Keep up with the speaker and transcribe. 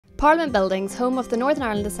Parliament Buildings, home of the Northern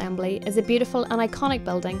Ireland Assembly, is a beautiful and iconic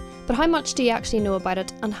building, but how much do you actually know about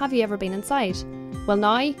it, and have you ever been inside? Well,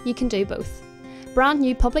 now you can do both. Brand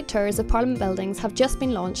new public tours of Parliament Buildings have just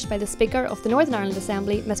been launched by the Speaker of the Northern Ireland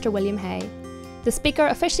Assembly, Mr William Hay. The Speaker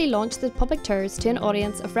officially launched the public tours to an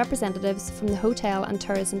audience of representatives from the hotel and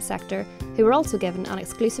tourism sector, who were also given an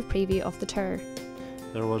exclusive preview of the tour.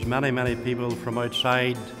 There was many people from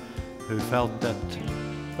outside who felt that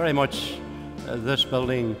very much this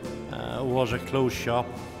building was a closed shop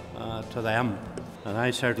to them, and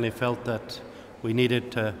I certainly felt that we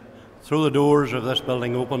needed to throw the doors of this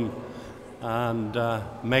building open and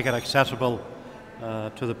make it accessible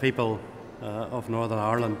to the people of Northern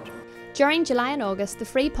Ireland. During July and August, the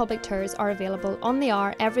free public tours are available on the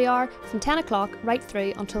hour every hour from 10 o'clock right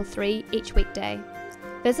through until 3 each weekday.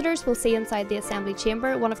 Visitors will see inside the Assembly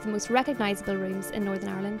Chamber, one of the most recognisable rooms in Northern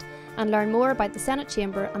Ireland, and learn more about the Senate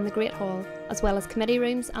Chamber and the Great Hall, as well as committee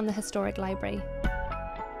rooms and the Historic Library.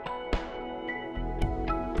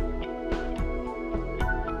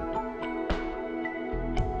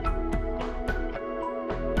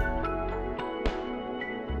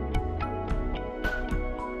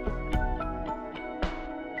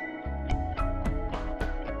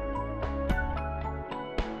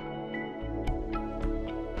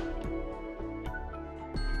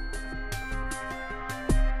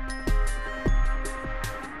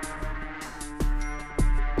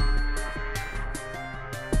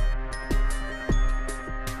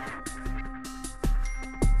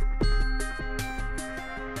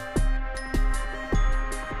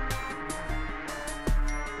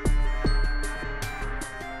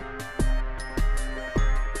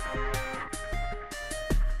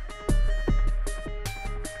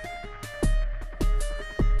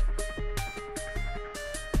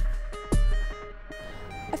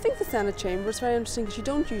 I think the Senate Chamber is very interesting because you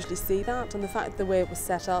don't usually see that, and the fact the way it was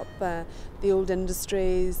set up, the old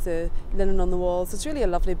industries, the linen on the walls, it's really a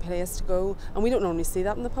lovely place to go, and we don't normally see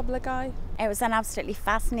that in the public eye. It was an absolutely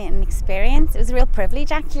fascinating experience. It was a real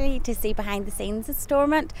privilege actually to see behind the scenes at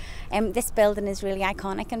Stormont. This building is really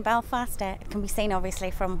iconic in Belfast. It can be seen obviously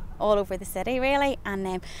from all over the city really, and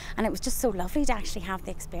it was just so lovely to actually have the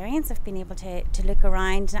experience of being able to look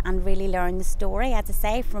around and really learn the story, as I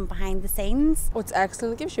say, from behind the scenes. Oh, it's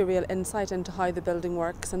excellent. It gives you a real insight into how the building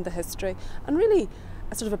works and the history, and really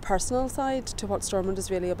a sort of a personal side to what Stormont is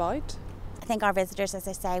really about. I think our visitors, as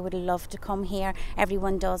I say, would love to come here.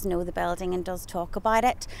 Everyone does know the building and does talk about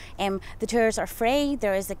it. The tours are free,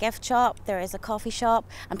 there is a gift shop, there is a coffee shop,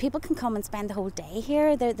 and people can come and spend the whole day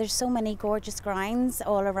here. There's so many gorgeous grounds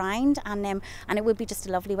all around, and it would be just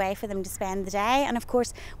a lovely way for them to spend the day. And of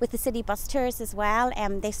course, with the city bus tours as well,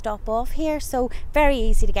 they stop off here, so very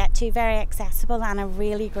easy to get to, very accessible, and a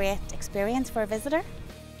really great experience for a visitor.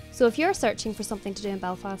 So if you're searching for something to do in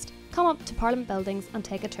Belfast, come up to Parliament Buildings and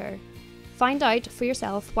take a tour. Find out for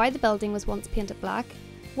yourself why the building was once painted black,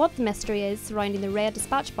 what the mystery is surrounding the red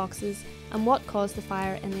dispatch boxes, and what caused the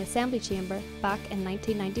fire in the Assembly Chamber back in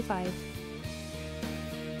 1995.